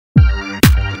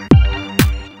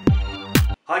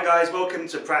Hi guys, welcome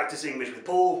to Practice English with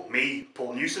Paul, me,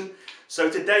 Paul Newson. So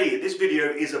today, this video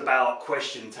is about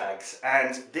question tags,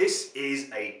 and this is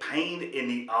a pain in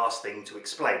the arse thing to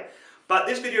explain. But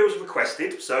this video was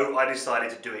requested, so I decided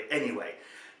to do it anyway.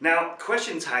 Now,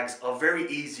 question tags are very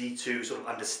easy to sort of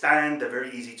understand, they're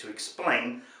very easy to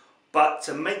explain, but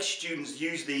to make students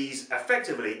use these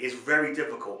effectively is very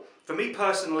difficult. For me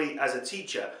personally, as a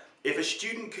teacher, if a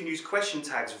student can use question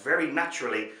tags very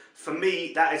naturally, for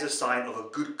me, that is a sign of a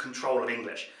good control of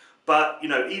English. But, you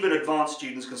know, even advanced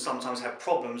students can sometimes have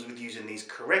problems with using these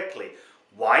correctly.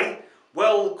 Why?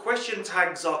 Well, question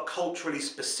tags are culturally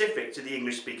specific to the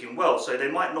English-speaking world, so they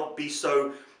might not be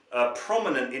so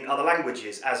prominent in other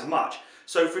languages as much.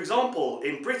 So, for example,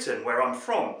 in Britain, where I'm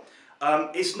from,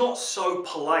 it's not so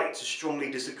polite to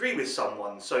strongly disagree with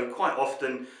someone. So quite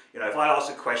often, you know, if I ask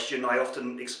a question, I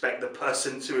often expect the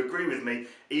person to agree with me,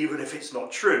 even if it's not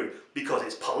true, because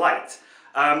it's polite.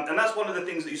 And that's one of the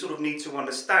things that you sort of need to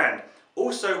understand.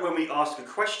 Also, when we ask a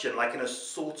question, like in a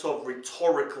sort of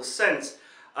rhetorical sense,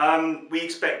 we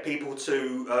expect people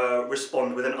to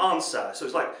respond with an answer. So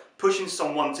it's like pushing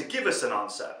someone to give us an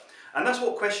answer. And that's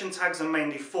what question tags are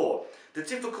mainly for. The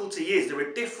difficulty is there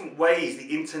are different ways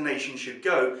the intonation should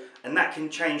go, and that can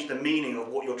change the meaning of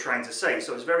what you're trying to say.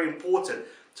 So it's very important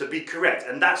to be correct,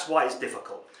 and that's why it's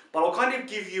difficult. But I'll kind of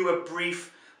give you a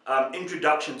brief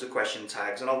introduction to question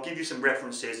tags, and I'll give you some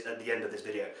references at the end of this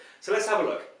video. So let's have a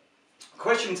look.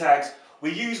 Question tags,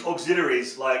 we use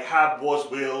auxiliaries like have, was,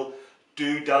 will,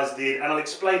 do, does, did, and I'll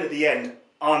explain at the end,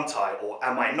 aren't I, or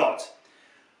am I not?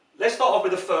 Let's start off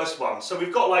with the first one. So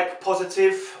we've got like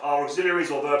positive, our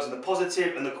auxiliaries or verbs in the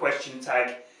positive, and the question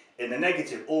tag in the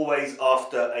negative, always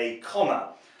after a comma.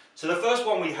 So the first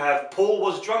one we have, Paul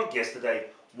was drunk yesterday,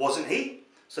 wasn't he?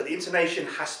 So the intonation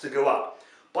has to go up.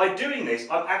 By doing this,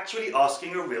 I'm actually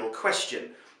asking a real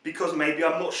question, because maybe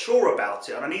I'm not sure about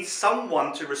it, and I need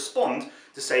someone to respond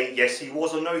to say, yes he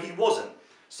was or no he wasn't.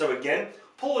 So again,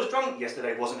 Paul was drunk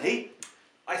yesterday, wasn't he?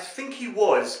 I think he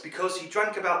was, because he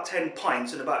drank about 10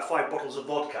 pints and about 5 bottles of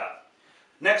vodka.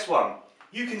 Next one,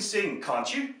 you can sing,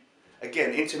 can't you?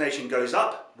 Again, intonation goes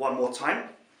up, one more time.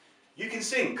 You can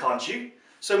sing, can't you?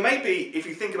 So maybe if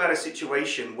you think about a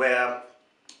situation where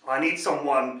I need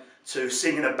someone to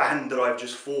sing in a band that I've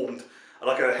just formed,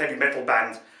 like a heavy metal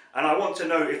band, and I want to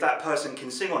know if that person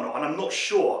can sing or not, and I'm not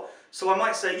sure. So I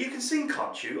might say, you can sing,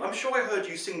 can't you? I'm sure I heard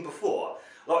you sing before.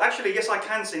 Well, actually, yes, I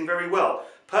can sing very well.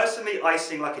 Personally, I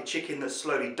sing like a chicken that's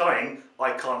slowly dying.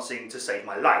 I can't sing to save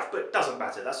my life, but it doesn't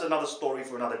matter. That's another story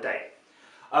for another day.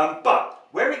 But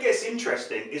where it gets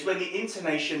interesting is when the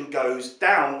intonation goes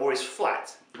down or is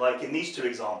flat, like in these two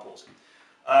examples.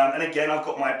 And again, I've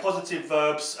got my positive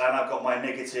verbs and I've got my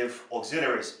negative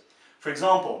auxiliaries. For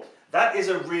example, that is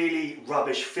a really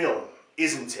rubbish film,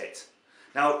 isn't it?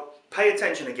 Now, pay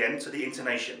attention again to the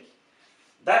intonation.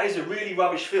 That is a really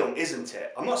rubbish film, isn't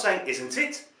it? I'm not saying isn't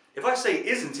it. If I say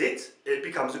isn't it, it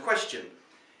becomes a question.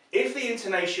 If the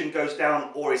intonation goes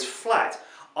down or is flat,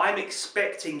 I'm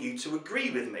expecting you to agree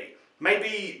with me.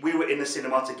 Maybe we were in the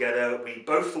cinema together, we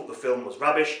both thought the film was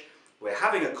rubbish, we're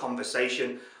having a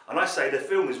conversation, and I say the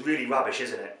film is really rubbish,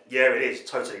 isn't it? Yeah, it is,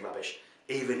 totally rubbish,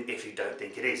 even if you don't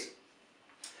think it is.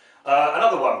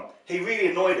 Another one, he really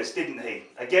annoyed us, didn't he?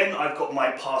 Again, I've got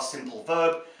my past simple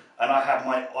verb, and I have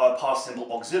my past simple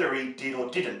auxiliary, did or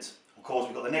didn't. Of course,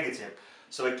 we've got the negative.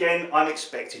 So again, I'm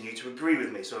expecting you to agree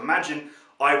with me. So imagine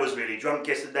I was really drunk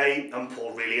yesterday and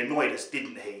Paul really annoyed us,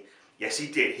 didn't he? Yes, he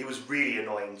did. He was really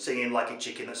annoying, singing like a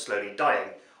chicken that's slowly dying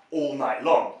all night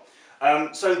long.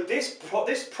 So this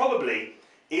probably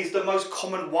is the most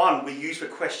common one we use for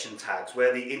question tags,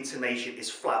 where the intonation is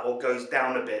flat or goes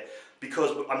down a bit,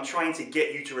 because I'm trying to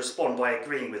get you to respond by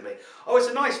agreeing with me. Oh, it's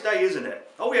a nice day, isn't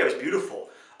it? Oh yeah, it's beautiful.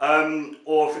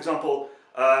 Or for example,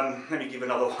 let me give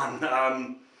another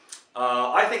one.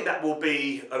 I think that will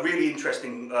be a really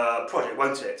interesting project,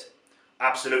 won't it?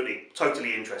 Absolutely,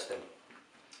 totally interesting.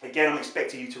 Again, I'm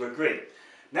expecting you to agree.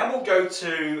 Now we'll go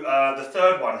to the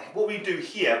third one. What we do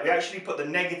here, we actually put the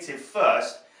negative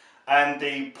first and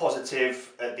the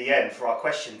positive at the end for our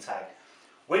question tag.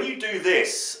 When you do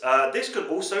this, this could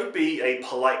also be a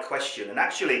polite question. And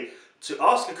actually, to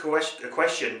ask a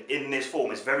question in this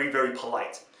form is very, very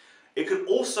polite. It could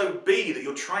also be that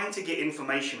you're trying to get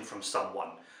information from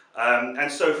someone.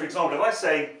 And so, for example, if I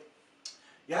say,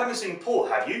 you haven't seen Paul,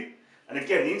 have you? And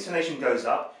again, the intonation goes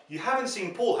up. You haven't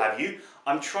seen Paul, have you?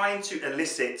 I'm trying to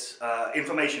elicit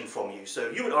information from you. So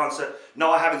you would answer,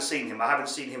 no, I haven't seen him. I haven't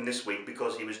seen him this week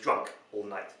because he was drunk all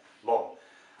night long.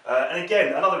 And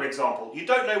again, another example. You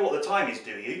don't know what the time is,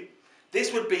 do you?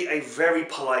 This would be a very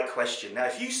polite question. Now,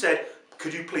 if you said,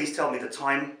 could you please tell me the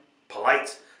time?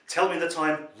 Polite. tell me the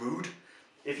time, rude.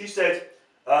 If you said,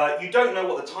 you don't know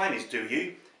what the time is, do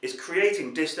you? It's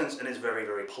creating distance and it's very,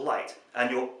 very polite.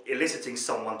 And you're eliciting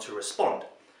someone to respond.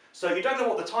 So you don't know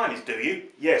what the time is, do you?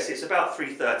 Yes, it's about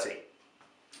 3:30.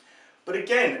 But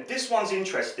again, this one's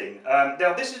interesting.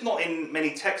 Now, this is not in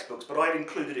many textbooks, but I've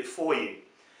included it for you.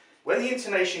 When the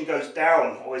intonation goes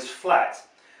down or is flat,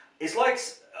 it's like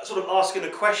sort of asking a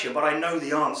question, but I know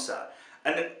the answer.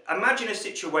 And imagine a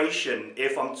situation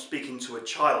if I'm speaking to a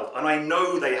child and I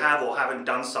know they have or haven't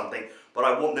done something, but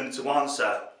I want them to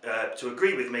answer, to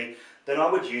agree with me, then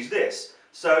I would use this.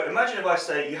 So imagine if I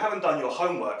say, you haven't done your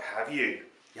homework, have you?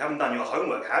 You haven't done your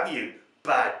homework, have you?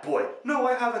 Bad boy. No,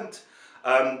 I haven't.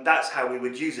 That's how we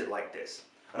would use it like this.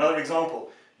 Another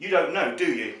example, you don't know,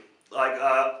 do you? Like,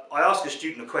 I ask a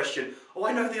student a question, oh,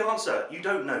 I know the answer. You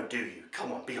don't know, do you?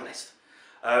 Come on, be honest.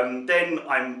 Then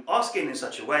I'm asking in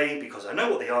such a way, because I know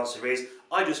what the answer is,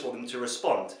 I just want them to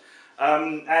respond.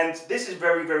 And this is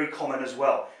very, very common as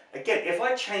well. Again, if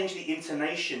I change the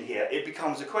intonation here, it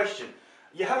becomes a question.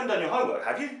 You haven't done your homework,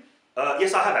 have you?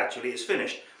 Yes, I have actually, it's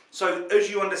finished. So as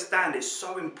you understand, it's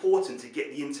so important to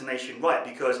get the intonation right,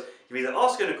 because you're either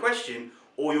asking a question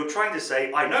or you're trying to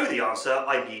say, I know the answer,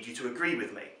 I need you to agree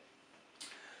with me.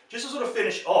 Just to sort of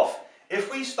finish off,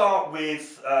 if we start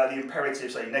with the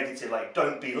imperative, say negative, like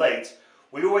don't be late,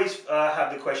 we always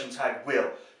have the question tag will.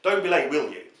 Don't be late, will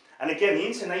you? And again, the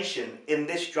intonation in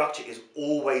this structure is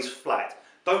always flat.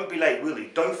 Don't be late, will you?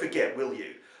 Don't forget, will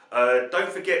you? Don't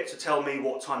forget to tell me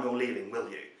what time you're leaving, will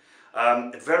you?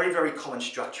 A very, very common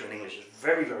structure in English. It's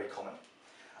very, very common.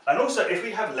 And also, if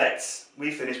we have let's,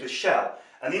 we finish with shall.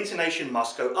 And the intonation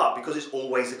must go up because it's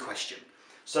always a question.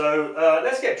 So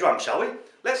let's get drunk, shall we?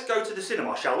 Let's go to the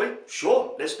cinema, shall we?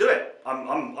 Sure, let's do it.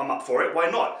 I'm up for it, why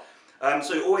not?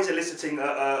 So you're always eliciting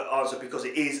an answer because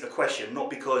it is a question, not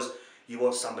because you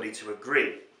want somebody to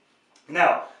agree.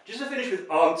 Now, just to finish with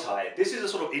aren't I, this is a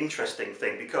sort of interesting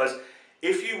thing because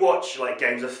if you watch like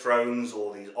Games of Thrones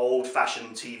or these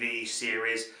old-fashioned TV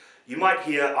series, you might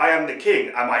hear, I am the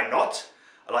king, am I not?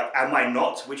 Like, am I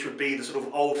not? Which would be the sort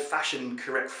of old-fashioned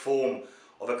correct form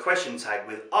of a question tag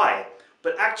with I.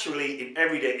 But actually, in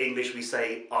everyday English, we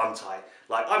say, aren't I?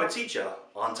 Like, I'm a teacher,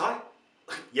 aren't I?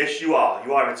 Yes, you are.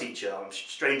 You are a teacher. I'm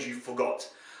strange you forgot.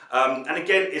 And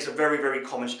again, it's a very, very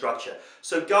common structure.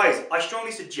 So guys, I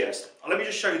strongly suggest, let me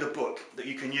just show you the book that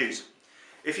you can use.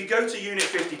 If you go to Unit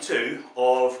 52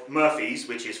 of Murphy's,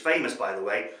 which is famous by the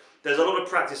way, there's a lot of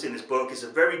practice in this book. It's a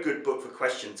very good book for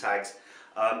question tags.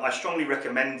 I strongly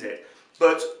recommend it.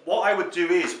 But what I would do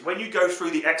is, when you go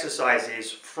through the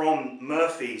exercises from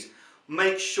Murphy's,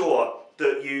 make sure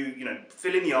that you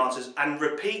fill in the answers and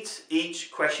repeat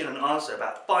each question and answer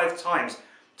about 5 times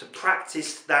to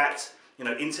practice that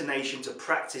intonation, to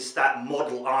practice that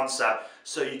model answer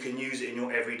so you can use it in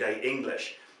your everyday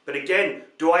English. But again,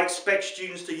 do I expect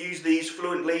students to use these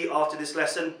fluently after this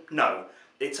lesson? No.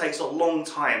 It takes a long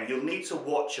time. You'll need to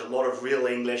watch a lot of real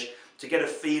English to get a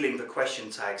feeling for question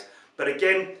tags. But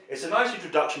again, it's a nice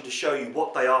introduction to show you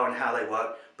what they are and how they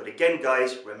work. But again,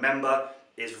 guys, remember,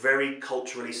 it's very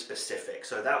culturally specific.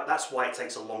 So that's why it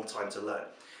takes a long time to learn.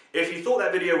 If you thought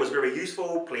that video was very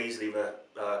useful, please leave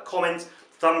a comment,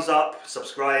 thumbs up,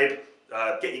 subscribe.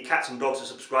 Get your cats and dogs to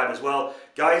subscribe as well.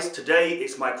 Guys, today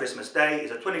it's my Christmas day.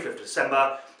 It's the 25th of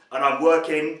December and I'm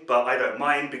working, but I don't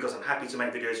mind because I'm happy to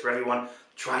make videos for everyone.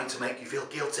 Trying to make you feel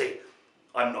guilty.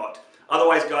 I'm not.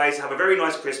 Otherwise, guys, have a very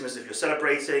nice Christmas if you're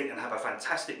celebrating and have a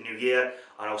fantastic New Year.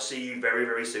 And I'll see you very,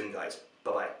 very soon, guys.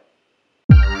 Bye-bye.